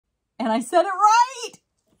and I said it right.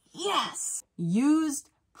 Yes. Used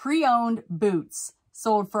pre-owned boots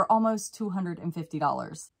sold for almost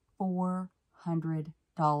 $250.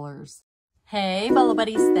 $400. Hey, Bolo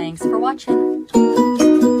Buddies, thanks for watching.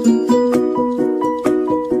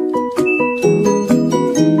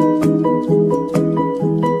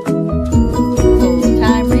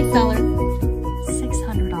 Full-time reseller.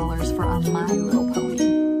 $600 for a My Little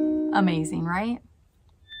Pony. Amazing, right?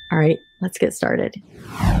 All right, let's get started.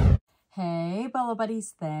 Hey, Bolo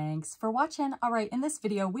Buddies, thanks for watching. All right, in this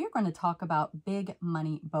video, we are going to talk about big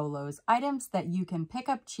money bolos, items that you can pick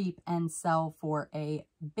up cheap and sell for a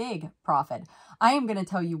big profit. I am going to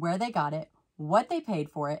tell you where they got it, what they paid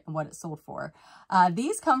for it, and what it sold for.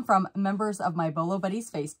 These come from members of my Bolo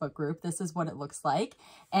Buddies Facebook group. This is what it looks like.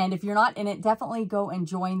 And if you're not in it, definitely go and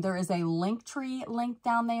join. There is a Linktree link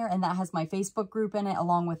down there, and that has my Facebook group in it,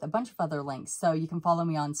 along with a bunch of other links. So you can follow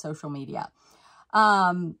me on social media.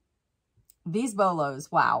 These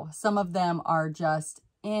bolos, wow, some of them are just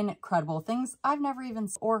incredible things I've never even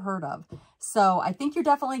or heard of. So I think you're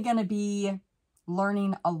definitely going to be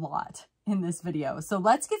learning a lot in this video. So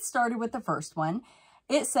let's get started with the first one.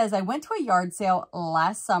 It says, I went to a yard sale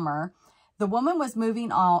last summer. The woman was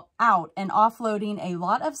moving out and offloading a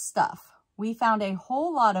lot of stuff. We found a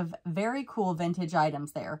whole lot of very cool vintage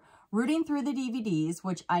items there. Rooting through the DVDs,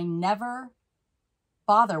 which I never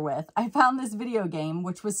bother with, I found this video game,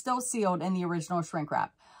 which was still sealed in the original shrink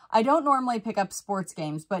wrap. I don't normally pick up sports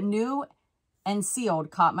games, but new and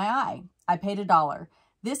sealed caught my eye. I paid $1.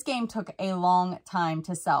 This game took a long time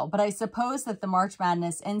to sell, but I suppose that the March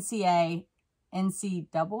Madness NCAA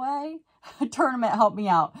tournament helped me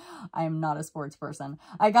out. I am not a sports person.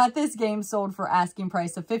 I got this game sold for asking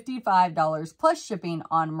price of $55 plus shipping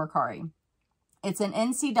on Mercari. It's an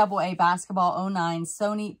NCAA basketball 09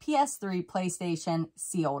 Sony PS3 PlayStation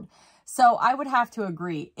sealed. So I would have to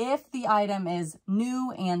agree. If the item is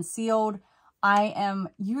new and sealed, I am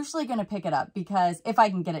usually going to pick it up because if I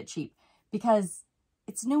can get it cheap, because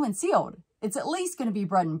it's new and sealed. It's at least going to be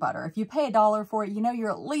bread and butter. If you pay $1 for it, you know you're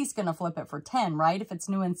at least going to flip it for 10, right? If it's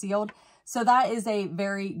new and sealed. So that is a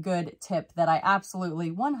very good tip that I absolutely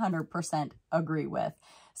 100% agree with.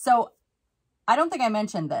 So I don't think I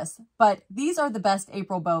mentioned this, but these are the best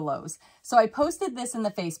April bolos. So I posted this in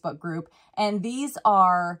the Facebook group, and these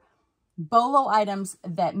are bolo items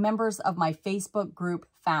that members of my Facebook group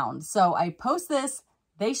found. So I post this,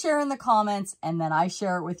 they share in the comments, and then I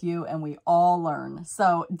share it with you, and we all learn.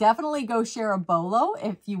 So definitely go share a bolo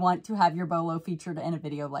if you want to have your bolo featured in a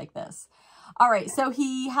video like this. All right, so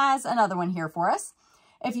he has another one here for us.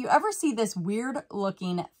 If you ever see this weird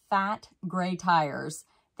looking fat gray tires,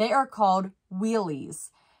 they are called wheelies.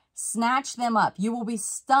 Snatch them up. You will be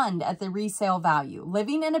stunned at the resale value.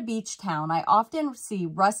 Living in a beach town, I often see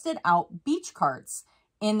rusted out beach carts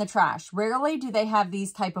in the trash. Rarely do they have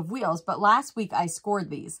these type of wheels, but last week I scored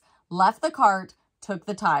these. Left the cart, took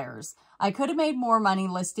the tires. I could have made more money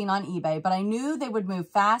listing on eBay, but I knew they would move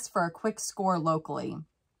fast for a quick score locally.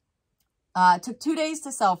 Took 2 days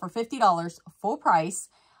to sell for $50, full price.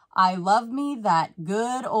 I love me that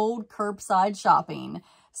good old curbside shopping.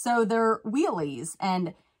 So they're wheelies,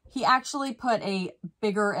 and he actually put a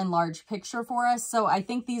bigger and large picture for us. So I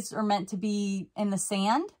think these are meant to be in the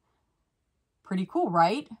sand. Pretty cool,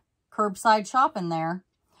 right? Curbside shopping there.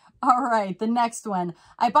 All right, the next one.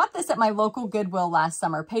 I bought this at my local Goodwill last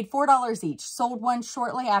summer, paid $4 each, sold one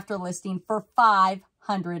shortly after listing for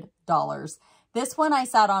 $500. This one I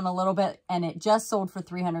sat on a little bit, and it just sold for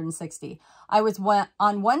 $360. I was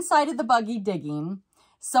on one side of the buggy digging.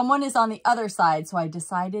 Someone is on the other side, so I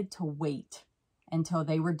decided to wait until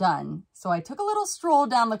they were done. So I took a little stroll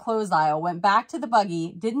down the clothes aisle, went back to the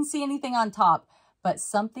buggy, didn't see anything on top, but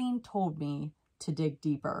something told me to dig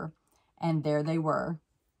deeper. And there they were.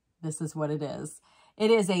 This is what it is.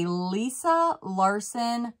 It is a Lisa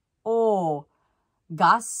Larson, Gustavsberg,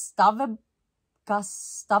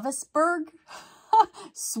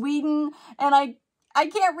 Sweden, and I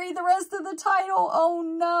can't read the rest of the title. Oh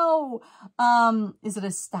no. Is it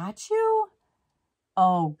a statue?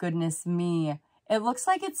 Oh goodness me. It looks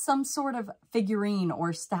like it's some sort of figurine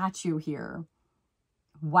or statue here.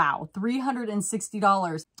 Wow,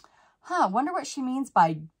 $360. Huh, wonder what she means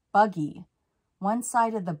by buggy. One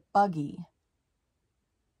side of the buggy.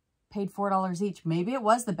 Paid $4 each. Maybe it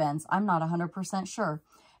was the bins. I'm not 100% sure.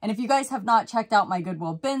 And if you guys have not checked out my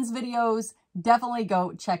Goodwill bins videos, definitely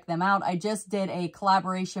go check them out. I just did a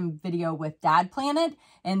collaboration video with Dad Planet,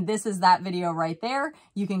 and this is that video right there.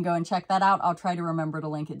 You can go and check that out. I'll try to remember to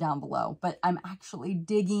link it down below. But I'm actually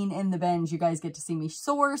digging in the bins. You guys get to see me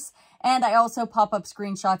source, and I also pop up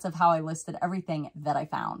screenshots of how I listed everything that I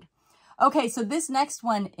found. Okay, so this next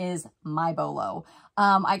one is my Bolo.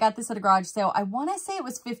 I got this at a garage sale. I want to say it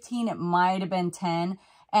was 15. It might have been 10.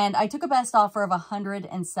 And I took a best offer of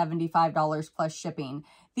 $175 plus shipping.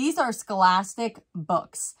 These are Scholastic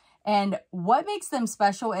books. And what makes them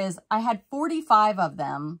special is I had 45 of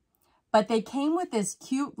them, but they came with this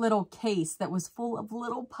cute little case that was full of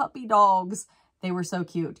little puppy dogs. They were so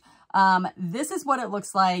cute. This is what it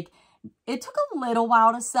looks like. It took a little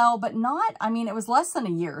while to sell, but not, I mean, it was less than a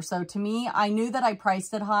year. So to me, I knew that I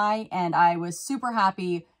priced it high and I was super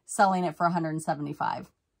happy selling it for $175.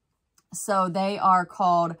 So they are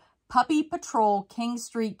called Puppy Patrol King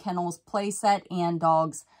Street Kennels Playset and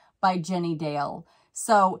Dogs by Jenny Dale.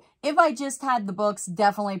 So if I just had the books,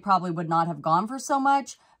 definitely probably would not have gone for so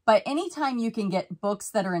much. But anytime you can get books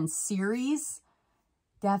that are in series,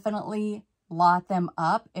 definitely lot them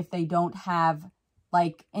up if they don't have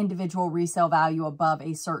like individual resale value above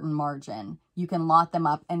a certain margin. You can lot them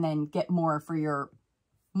up and then get more for your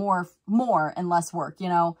more and less work, you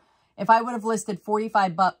know. If I would have listed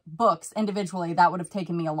 45 books individually, that would have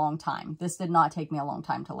taken me a long time. This did not take me a long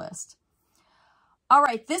time to list. All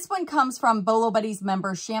right, this one comes from Bolo Buddies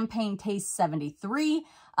member Champagne Taste 73.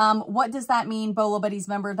 What does that mean, Bolo Buddies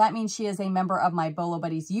member? That means she is a member of my Bolo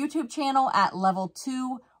Buddies YouTube channel at level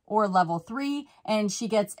 2 or level 3, and she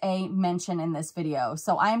gets a mention in this video.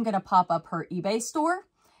 So I am going to pop up her eBay store,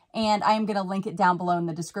 and I am going to link it down below in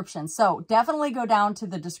the description. So definitely go down to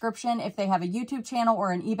the description if they have a YouTube channel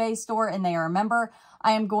or an eBay store and they are a member.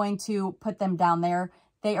 I am going to put them down there.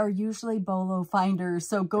 They are usually Bolo finders,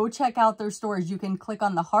 so go check out their stores. You can click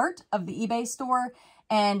on the heart of the eBay store,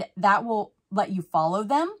 and that will let you follow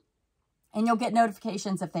them, and you'll get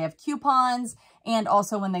notifications if they have coupons and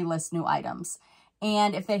also when they list new items.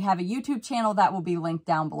 And if they have a YouTube channel, that will be linked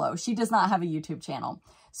down below. She does not have a YouTube channel.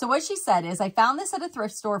 So what she said is, I found this at a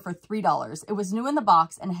thrift store for $3. It was new in the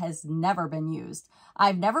box and has never been used.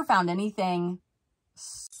 I've never found anything.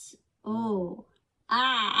 Oh.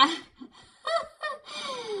 Ah.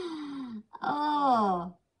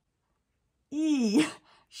 Oh.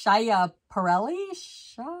 Schiaparelli.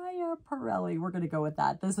 We're going to go with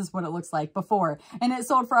that. This is what it looks like before. And it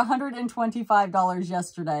sold for $125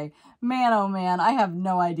 yesterday. Man, oh man, I have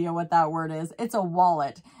no idea what that word is. It's a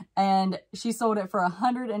wallet. And she sold it for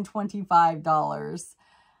 $125.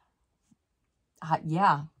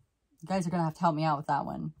 Yeah, you guys are going to have to help me out with that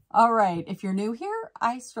one. All right, if you're new here,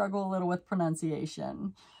 I struggle a little with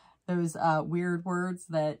pronunciation. Those weird words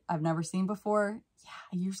that I've never seen before. Yeah,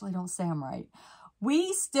 I usually don't say them right.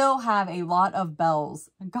 We still have a lot of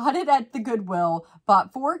bells. Got it at the Goodwill.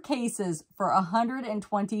 Bought 4 cases for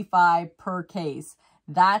 $125 per case.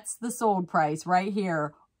 That's the sold price right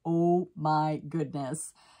here. Oh my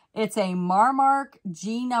goodness. It's a Marmark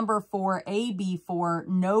G number 4 AB4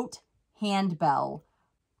 note handbell.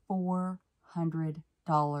 $400.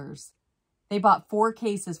 They bought 4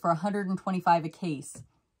 cases for $125 a case.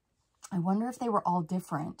 I wonder if they were all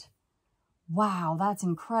different. Wow, that's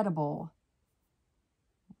incredible.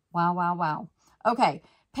 Wow, wow, wow. Okay,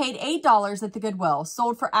 paid $8 at the Goodwill.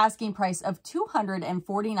 Sold for asking price of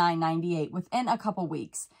 $249.98 within a couple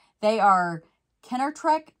weeks. They are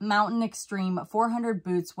Kennertrek Mountain Extreme 400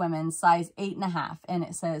 boots women, size 8.5. And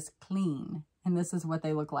it says clean. And this is what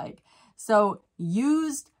they look like. So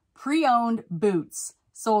used pre-owned boots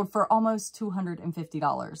sold for almost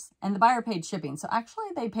 $250. And the buyer paid shipping. So actually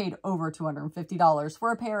they paid over $250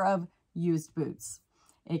 for a pair of used boots.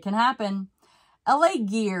 It can happen. LA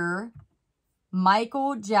Gear,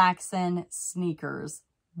 Michael Jackson sneakers.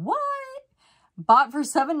 What? Bought for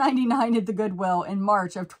 $7.99 at the Goodwill in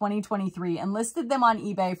March of 2023 and listed them on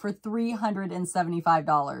eBay for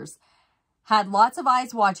 $375. Had lots of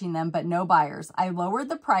eyes watching them, but no buyers. I lowered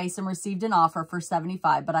the price and received an offer for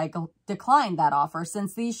 $75, but I declined that offer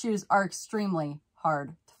since these shoes are extremely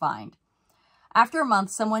hard to find. After a month,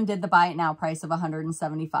 someone did the buy it now price of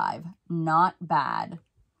 $175. Not bad.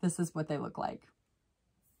 This is what they look like.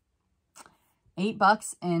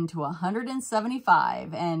 $8 into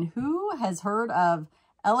 $175. And who has heard of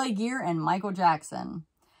LA Gear and Michael Jackson?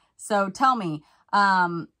 So tell me,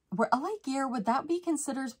 were LA Gear, would that be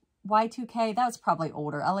considered Y2K? That was probably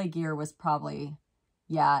older. LA Gear was probably,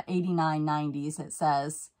 yeah, 89, 90s it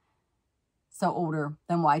says. So older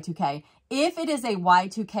than Y2K. If it is a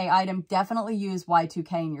Y2K item, definitely use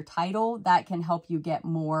Y2K in your title. That can help you get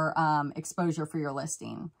more exposure for your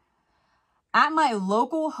listing. At my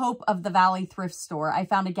local Hope of the Valley thrift store, I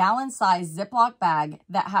found a gallon-sized Ziploc bag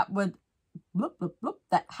that had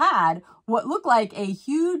what looked like a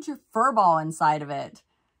huge fur ball inside of it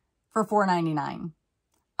for $4.99.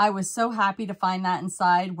 I was so happy to find that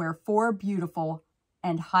inside where 4 beautiful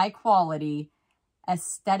and high quality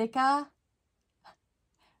Aesthetica.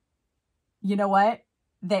 You know what?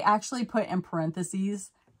 They actually put in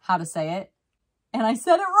parentheses how to say it. And I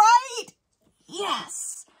said it right.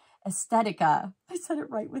 Yes. Aesthetica. I said it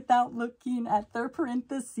right without looking at their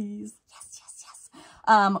parentheses. Yes, yes,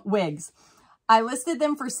 yes. Wigs. I listed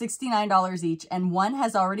them for $69 each, and one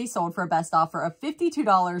has already sold for a best offer of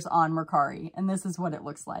 $52 on Mercari. And this is what it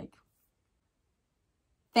looks like.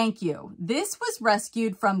 Thank you. This was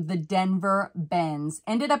rescued from the Denver bins.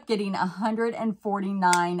 Ended up getting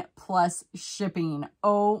 $149 plus shipping.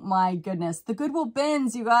 Oh my goodness. The Goodwill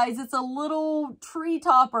bins, you guys. It's a little tree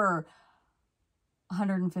topper.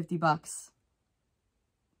 $150.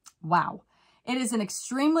 Wow. It is an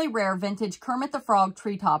extremely rare vintage Kermit the Frog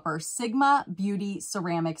tree topper, Sigma Beauty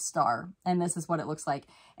Ceramic Star. And this is what it looks like.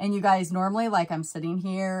 And you guys, normally, like, I'm sitting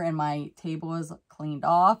here and my table is cleaned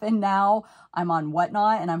off. And now I'm on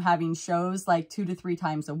Whatnot and I'm having shows like 2 to 3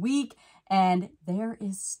 times a week. And there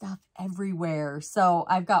is stuff everywhere. So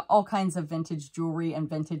I've got all kinds of vintage jewelry and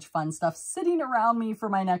vintage fun stuff sitting around me for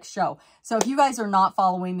my next show. So if you guys are not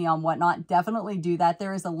following me on Whatnot, definitely do that.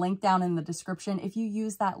 There is a link down in the description. If you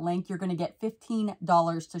use that link, you're going to get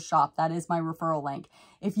 $15 to shop. That is my referral link.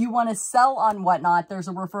 If you want to sell on Whatnot, there's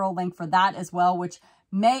a referral link for that as well, which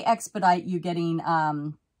may expedite you getting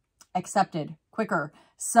accepted quicker.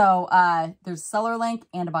 So there's a seller link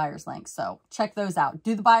and a buyer's link. So check those out.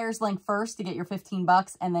 Do the buyer's link first to get your 15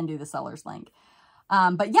 bucks and then do the seller's link.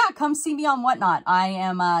 But yeah, come see me on Whatnot. I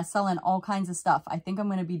am selling all kinds of stuff. I think I'm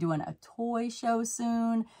going to be doing a toy show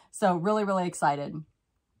soon. So really, really excited.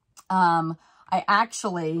 I'll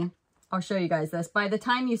show you guys this. By the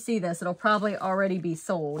time you see this, it'll probably already be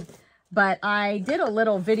sold. But I did a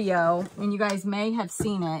little video and you guys may have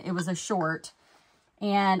seen it. It was a short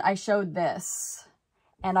and I showed this.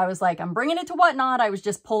 And I was like, I'm bringing it to Whatnot. I was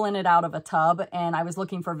just pulling it out of a tub and I was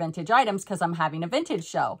looking for vintage items because I'm having a vintage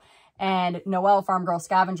show. And Noelle, Farm Girl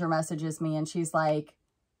Scavenger, messages me and she's like,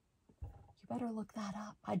 you better look that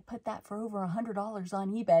up. I'd put that for over $100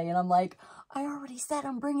 on eBay. And I'm like, I already said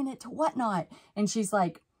I'm bringing it to Whatnot. And she's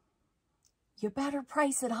like, you better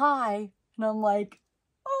price it high. And I'm like,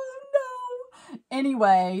 oh no.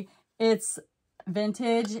 Anyway, it's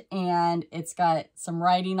vintage and it's got some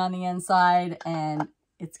writing on the inside and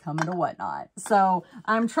it's coming to Whatnot. So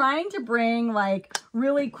I'm trying to bring like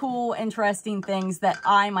really cool, interesting things that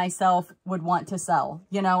I myself would want to sell.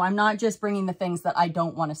 You know, I'm not just bringing the things that I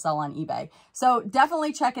don't want to sell on eBay. So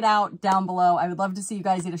definitely check it out down below. I would love to see you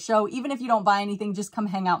guys at a show. Even if you don't buy anything, just come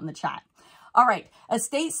hang out in the chat. All right.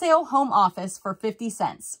 Estate sale home office for 50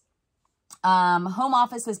 cents. Home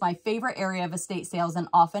office is my favorite area of estate sales and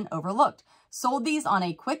often overlooked. Sold these on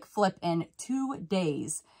a quick flip in 2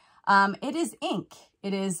 days. It is ink.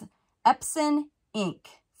 It is Epson ink,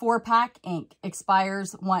 4-pack ink,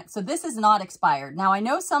 expires one. So this is not expired. Now I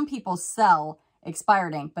know some people sell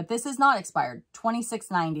expired ink, but this is not expired.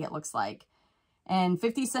 $26.90 it looks like. And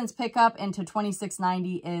 50 cents pickup into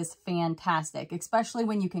 $26.90 is fantastic, especially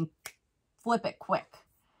when you can flip it quick.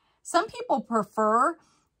 Some people prefer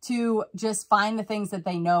to just find the things that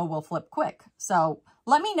they know will flip quick. So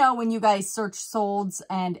let me know when you guys search solds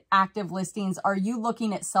and active listings. Are you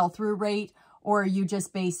looking at sell-through rate or are you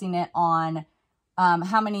just basing it on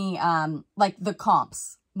how many, like the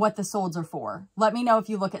comps, what the solds are for? Let me know if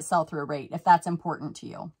you look at sell-through rate, if that's important to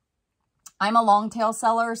you. I'm a long tail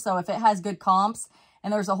seller, so if it has good comps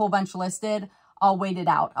and there's a whole bunch listed, I'll wait it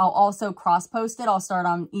out. I'll also cross-post it. I'll start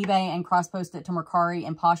on eBay and cross-post it to Mercari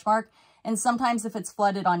and Poshmark. And sometimes if it's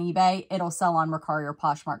flooded on eBay, it'll sell on Mercari or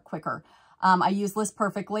Poshmark quicker. I use List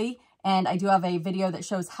Perfectly, and I do have a video that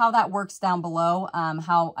shows how that works down below,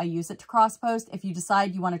 how I use it to cross-post. If you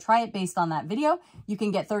decide you want to try it based on that video, you can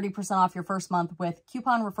get 30% off your first month with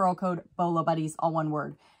coupon referral code BOLOBuddies, all one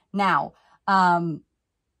word. Now,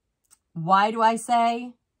 why do I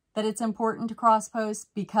say that it's important to cross-post?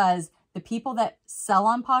 Because the people that sell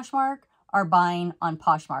on Poshmark are buying on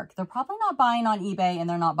Poshmark. They're probably not buying on eBay and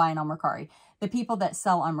they're not buying on Mercari. The people that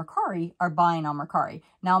sell on Mercari are buying on Mercari.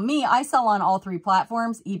 Now me, I sell on all 3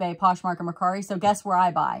 platforms, eBay, Poshmark, and Mercari. So guess where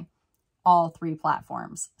I buy? All 3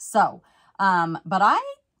 platforms. So, but I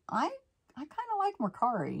kind of like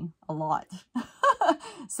Mercari a lot.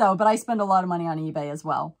 So, but I spend a lot of money on eBay as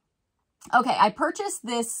well. Okay, I purchased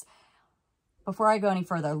this. Before I go any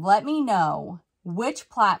further, let me know which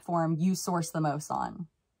platform you source the most on.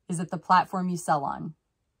 Is it the platform you sell on?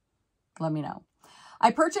 Let me know.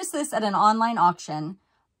 I purchased this at an online auction.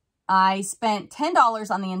 I spent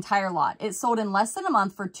 $10 on the entire lot. It sold in less than a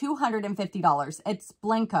month for $250. It's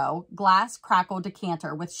Blenko glass crackle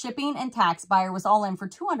decanter with shipping and tax. Buyer was all in for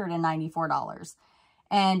 $294.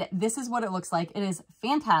 And this is what it looks like. It is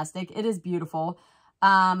fantastic. It is beautiful.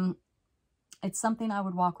 it's something I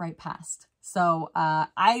would walk right past. So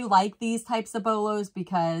I like these types of bolos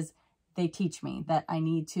because they teach me that I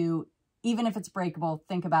need to, even if it's breakable,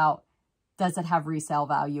 think about, does it have resale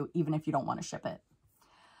value, even if you don't want to ship it?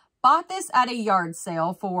 Bought this at a yard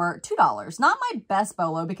sale for $2. Not my best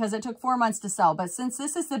bolo because it took 4 months to sell, but since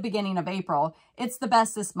this is the beginning of April, it's the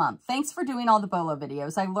best this month. Thanks for doing all the bolo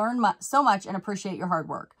videos. I learned so much and appreciate your hard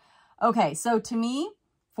work. Okay, so to me,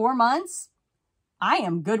 4 months, I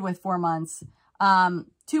am good with 4 months.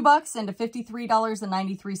 $2 into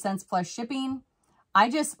 $53.93 plus shipping. I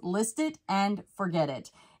just list it and forget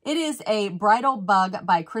it. It is a Bridal Bug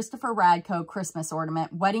by Christopher Radko Christmas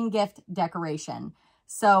ornament, wedding gift decoration.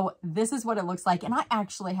 So this is what it looks like. And I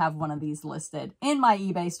actually have one of these listed in my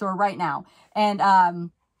eBay store right now.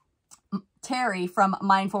 And Terry from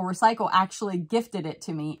Mindful Recycle actually gifted it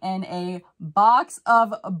to me in a box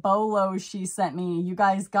of bolos she sent me. You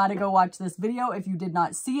guys got to go watch this video if you did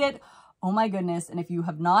not see it. Oh my goodness. And if you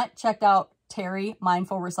have not checked out Terry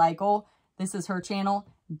Mindful Recycle, this is her channel.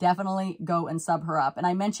 Definitely go and sub her up. And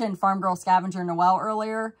I mentioned Farm Girl Scavenger Noelle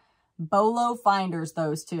earlier. Bolo finders,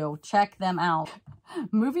 those two. Check them out.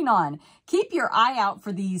 Moving on. Keep your eye out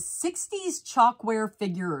for these 60s chalkware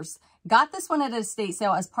figures. Got this one at an estate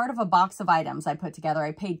sale as part of a box of items I put together.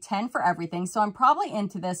 I paid $10 for everything, so I'm probably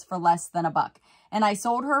into this for less than $1. And I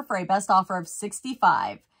sold her for a best offer of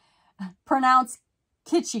 $65. Pronounced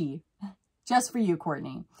kitschy. Just for you,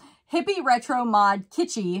 Courtney. Hippie retro mod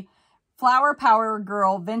kitschy. Flower Power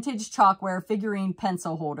Girl vintage chalkware figurine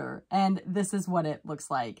pencil holder. And this is what it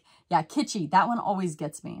looks like. Yeah, kitschy. That one always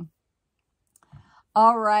gets me.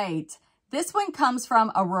 All right. This one comes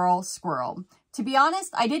from a Rural Squirrel. To be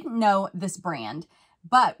honest, I didn't know this brand.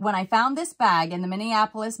 But when I found this bag in the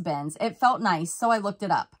Minneapolis bins, it felt nice, so I looked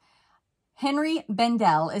it up. Henry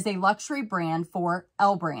Bendel is a luxury brand for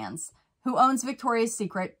L Brands, who owns Victoria's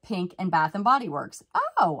Secret, Pink, and Bath & Body Works.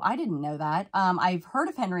 Oh, I didn't know that. I've heard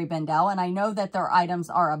of Henry Bendel, and I know that their items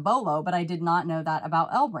are a bolo, but I did not know that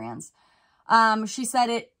about L Brands. She said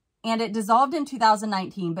it dissolved in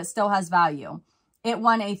 2019, but still has value. It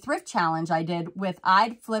won a thrift challenge I did with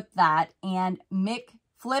I'd Flip That and Mick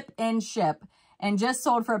Flip and Ship, and just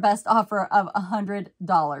sold for a best offer of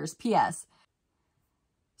 $100. P.S.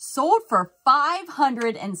 Sold for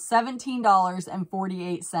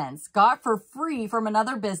 $517.48. Got for free from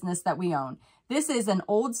another business that we own. This is an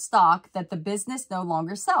old stock that the business no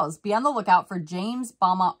longer sells. Be on the lookout for James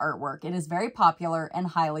Bama artwork. It is very popular and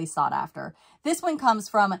highly sought after. This one comes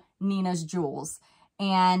from Nina's Jewels.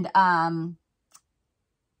 And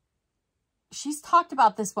she's talked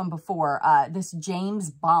about this one before, this James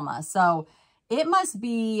Bama. So it must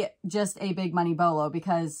be just a big money bolo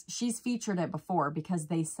because she's featured it before because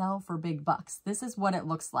they sell for big bucks. This is what it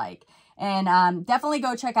looks like. And definitely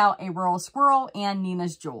go check out a Rural Squirrel and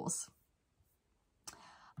Nina's Jewels.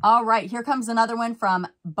 All right, here comes another one from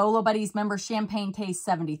Bolo Buddies member Champagne Taste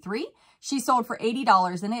 73. She sold for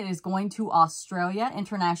 $80 and it is going to Australia,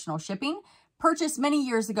 international shipping. Purchased many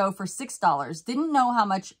years ago for $6. Didn't know how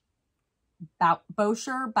much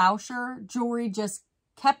Boucher jewelry, just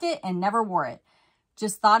kept it and never wore it.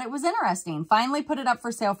 Just thought it was interesting. Finally put it up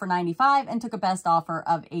for sale for $95 and took a best offer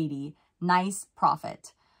of $80. Nice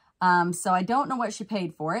profit. So I don't know what she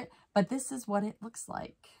paid for it, but this is what it looks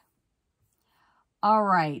like. All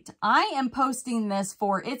right. I am posting this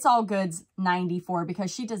for It's All Goods 94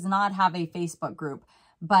 because she does not have a Facebook group,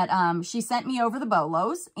 but she sent me over the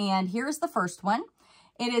bolos, and here's the first one.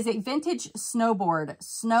 It is a vintage snowboard,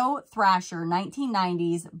 Snow Thrasher,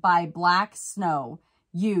 1990s by Black Snow,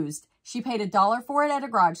 used. She paid $1 for it at a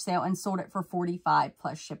garage sale and sold it for $45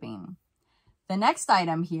 plus shipping. The next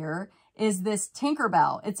item here is this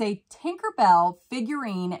Tinkerbell. It's a Tinkerbell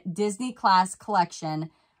figurine Disney class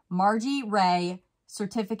collection, Margie Ray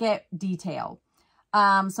certificate detail.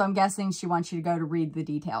 So I'm guessing she wants you to go to read the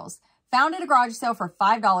details. Found at a garage sale for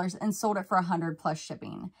 $5 and sold it for $100 plus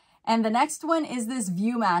shipping. And the next one is this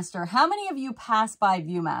Viewmaster. How many of you pass by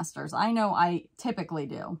Viewmasters? I know I typically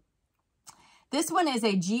do. This one is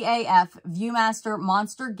a GAF Viewmaster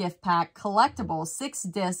Monster Gift Pack collectible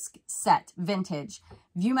 6-disc set, vintage.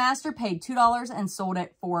 Viewmaster paid $2 and sold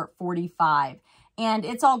it for $45. And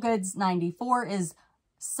It's All Goods 94 is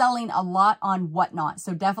selling a lot on Whatnot,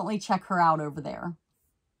 so definitely check her out over there.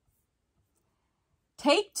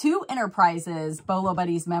 Take Two Enterprises, Bolo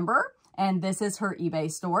Buddies member, and this is her eBay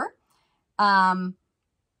store. It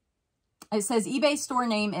says eBay store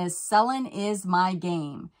name is Sellin' Is My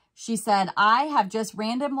Game. She said, I have just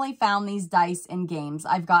randomly found these dice in games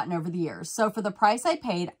I've gotten over the years. So for the price I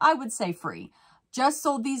paid, I would say free. Just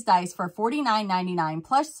sold these dice for $49.99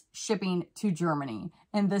 plus shipping to Germany.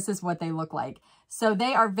 And this is what they look like. So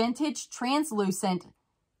they are vintage translucent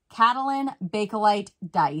Catalan Bakelite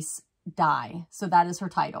dice die. So that is her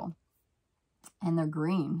title. And they're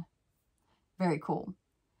green. Very cool.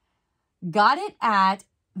 Got it at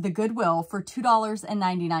the Goodwill for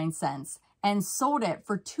 $2.99 and sold it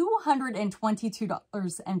for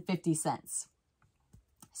 $222.50.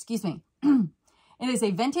 Excuse me. It is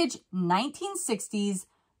a vintage 1960s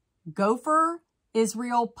Gopher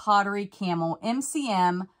Israel Pottery Camel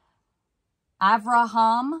MCM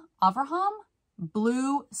Avraham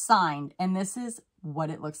blue signed. And this is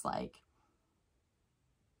what it looks like.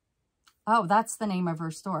 Oh, that's the name of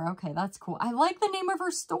her store. Okay, that's cool. I like the name of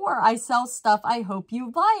her store. I sell stuff I hope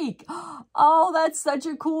you like. Oh, that's such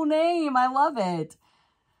a cool name. I love it.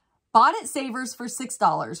 Bought at Savers for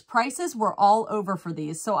 $6. Prices were all over for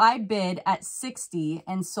these, so I bid at $60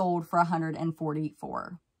 and sold for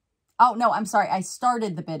 $144. Oh, no, I'm sorry. I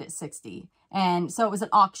started the bid at $60, and so it was an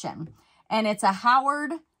auction. And it's a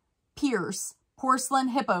Howard Pierce porcelain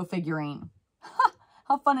hippo figurine.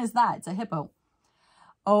 How fun is that? It's a hippo.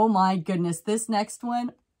 Oh my goodness, this next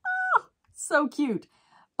one, oh, so cute.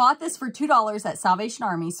 Bought this for $2 at Salvation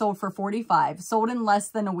Army, sold for $45, sold in less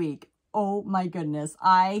than a week. Oh my goodness,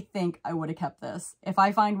 I think I would have kept this. If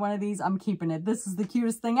I find one of these, I'm keeping it. This is the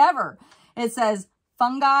cutest thing ever. It says,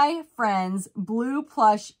 Fungi Friends Blue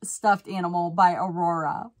Plush Stuffed Animal by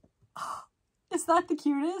Aurora. Oh, is that the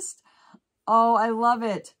cutest? Oh, I love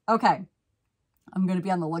it. Okay, I'm going to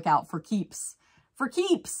be on the lookout for keeps. For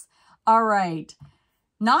keeps. All right.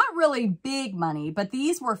 Not really big money, but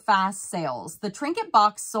these were fast sales. The trinket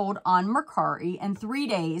box sold on Mercari in 3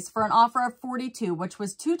 days for an offer of $42, which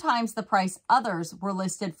was 2 times the price others were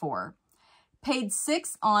listed for. Paid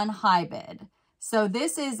 $6 on high bid. So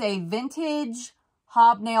this is a vintage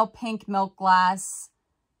hobnail pink milk glass.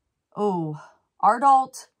 Oh,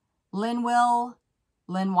 Ardalt Linwell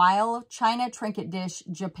China trinket dish,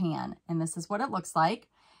 Japan. And this is what it looks like.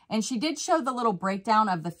 And she did show the little breakdown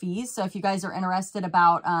of the fees. So if you guys are interested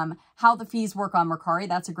about how the fees work on Mercari,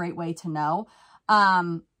 that's a great way to know.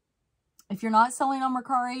 If you're not selling on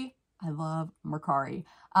Mercari, I love Mercari.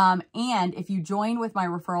 And if you join with my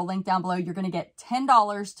referral link down below, you're going to get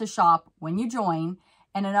 $10 to shop when you join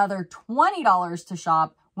and another $20 to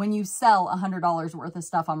shop when you sell $100 worth of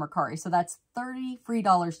stuff on Mercari. So that's $30 free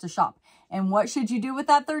to shop. And what should you do with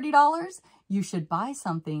that $30? You should buy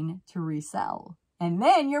something to resell. And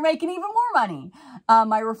then you're making even more money.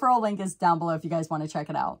 My referral link is down below if you guys want to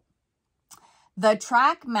check it out. The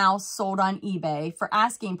track mouse sold on eBay for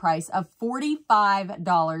asking price of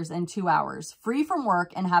 $45 in 2 hours. Free from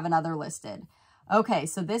work and have another listed. Okay,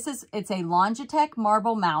 so it's a Logitech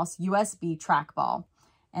Marble Mouse USB trackball.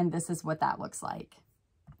 And this is what that looks like.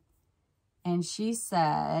 And she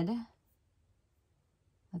said,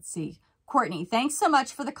 let's see. Courtney, thanks so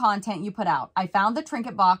much for the content you put out. I found the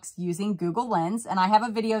trinket box using Google Lens, and I have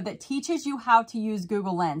a video that teaches you how to use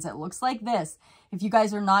Google Lens. It looks like this. If you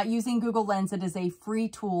guys are not using Google Lens, it is a free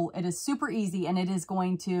tool. It is super easy, and it is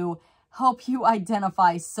going to help you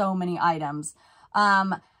identify so many items.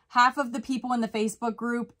 Half of the people in the Facebook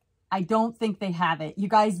group, I don't think they have it. You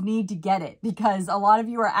guys need to get it because a lot of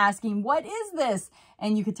you are asking, what is this?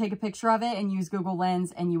 And you could take a picture of it and use Google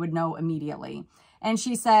Lens, and you would know immediately. And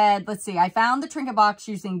she said, let's see, I found the trinket box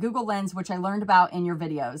using Google Lens, which I learned about in your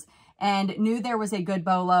videos, and knew there was a good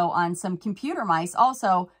bolo on some computer mice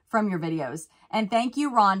also from your videos. And thank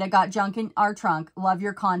you, Rhonda, got junk in our trunk. Love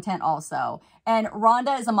your content also. And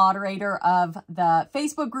Rhonda is a moderator of the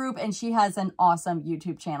Facebook group, and she has an awesome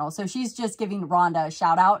YouTube channel. So she's just giving Rhonda a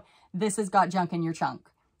shout out. This has got junk in your trunk.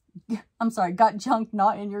 I'm sorry, got junk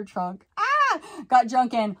not in your trunk. Ah, got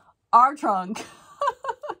junk in our trunk.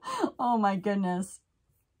 Oh my goodness.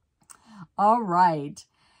 All right.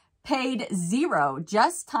 Paid $0.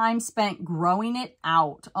 Just time spent growing it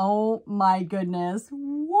out. Oh my goodness.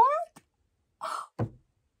 What?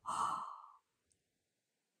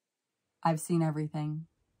 I've seen everything.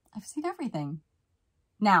 I've seen everything.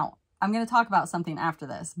 Now, I'm going to talk about something after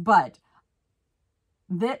this, but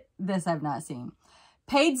this I've not seen.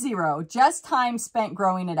 Paid $0. Just time spent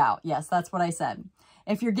growing it out. Yes, that's what I said.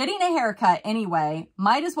 If you're getting a haircut anyway,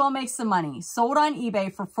 might as well make some money. Sold on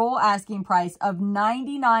eBay for full asking price of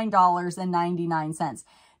 $99.99.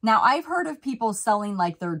 Now, I've heard of people selling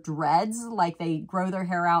like their dreads, like they grow their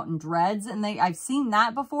hair out in dreads, and I've seen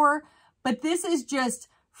that before, but this is just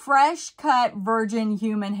fresh cut virgin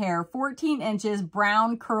human hair, 14 inches,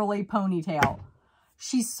 brown curly ponytail.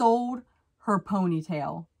 She sold her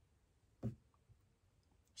ponytail.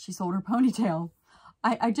 She sold her ponytail.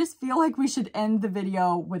 I just feel like we should end the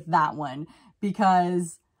video with that one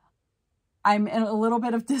because I'm in a little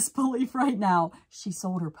bit of disbelief right now. She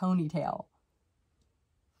sold her ponytail.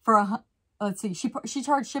 for let's see, she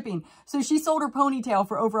charged shipping. So she sold her ponytail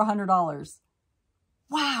for over $100.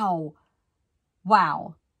 Wow.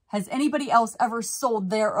 Wow. Has anybody else ever sold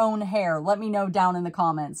their own hair? Let me know down in the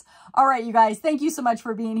comments. All right, you guys, thank you so much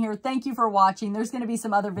for being here. Thank you for watching. There's going to be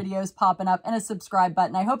some other videos popping up and a subscribe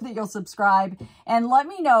button. I hope that you'll subscribe and let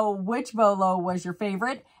me know which Bolo was your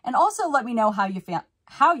favorite. And also let me know how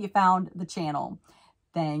you found the channel.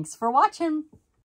 Thanks for watching.